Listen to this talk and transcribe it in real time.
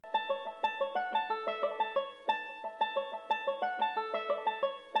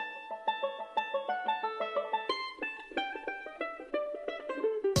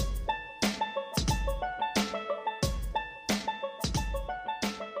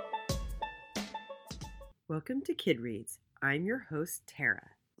Welcome to Kid Reads. I'm your host,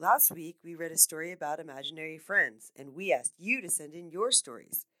 Tara. Last week, we read a story about imaginary friends, and we asked you to send in your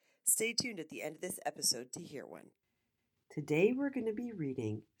stories. Stay tuned at the end of this episode to hear one. Today we're going to be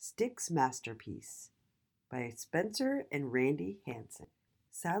reading Stick's Masterpiece by Spencer and Randy Hansen.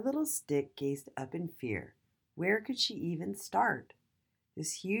 Sad little Stick gazed up in fear. Where could she even start?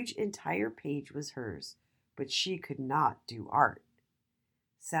 This huge entire page was hers, but she could not do art.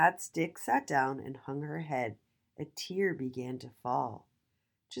 Sad Stick sat down and hung her head. A tear began to fall.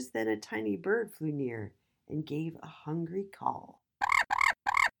 Just then a tiny bird flew near and gave a hungry call.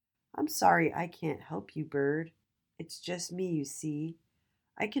 "I'm sorry I can't help you, bird. It's just me, you see.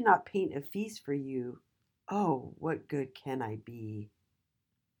 I cannot paint a feast for you. Oh, what good can I be?"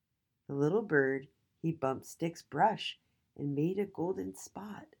 The little bird, he bumped Stick's brush and made a golden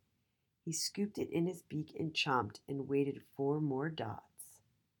spot. He scooped it in his beak and chomped and waited for more dots.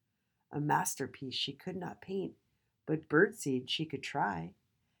 A masterpiece she could not paint, but birdseed she could try,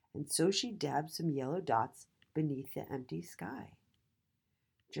 and so she dabbed some yellow dots beneath the empty sky.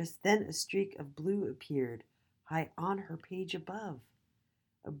 Just then a streak of blue appeared high on her page above,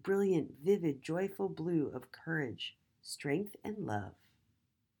 a brilliant, vivid, joyful blue of courage, strength, and love.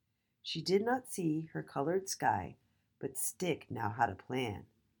 She did not see her colored sky, but Stick now had a plan.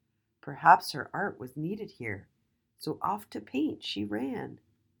 Perhaps her art was needed here, so off to paint she ran.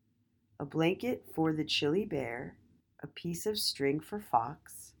 A blanket for the chilly bear, a piece of string for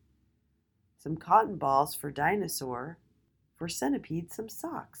fox, some cotton balls for dinosaur, for centipede some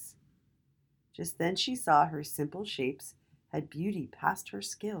socks. Just then she saw her simple shapes had beauty past her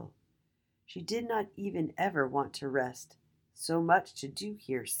skill. She did not even ever want to rest, so much to do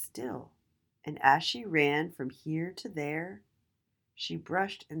here still. And as she ran from here to there, she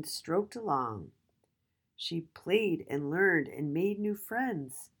brushed and stroked along. She played and learned and made new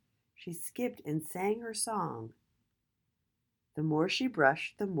friends. She skipped and sang her song. The more she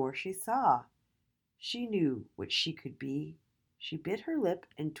brushed, the more she saw. She knew what she could be. She bit her lip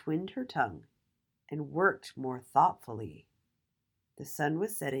and twinned her tongue, and worked more thoughtfully. The sun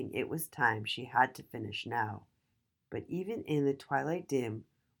was setting. It was time. She had to finish now. But even in the twilight dim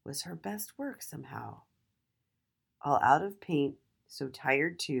was her best work somehow. All out of paint, so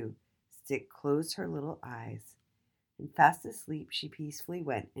tired too, Stick closed her little eyes, and fast asleep she peacefully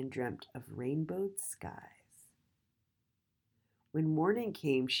went and dreamt of rainbowed skies. When morning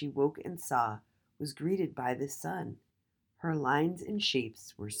came, she woke and saw, was greeted by the sun. Her lines and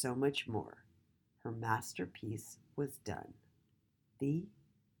shapes were so much more. Her masterpiece was done. The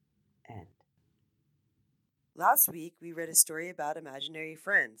end. Last week, we read a story about imaginary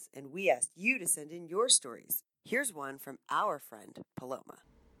friends, and we asked you to send in your stories. Here's one from our friend, Paloma.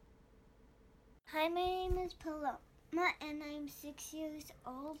 Hi, my name is Paloma, and I'm 6 years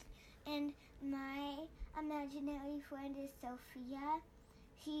old, and my imaginary friend is Sophia.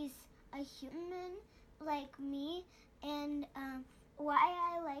 She's a human like me, and why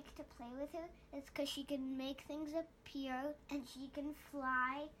I like to play with her is because she can make things appear, and she can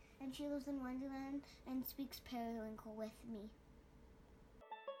fly, and she lives in Wonderland and speaks periwinkle with me.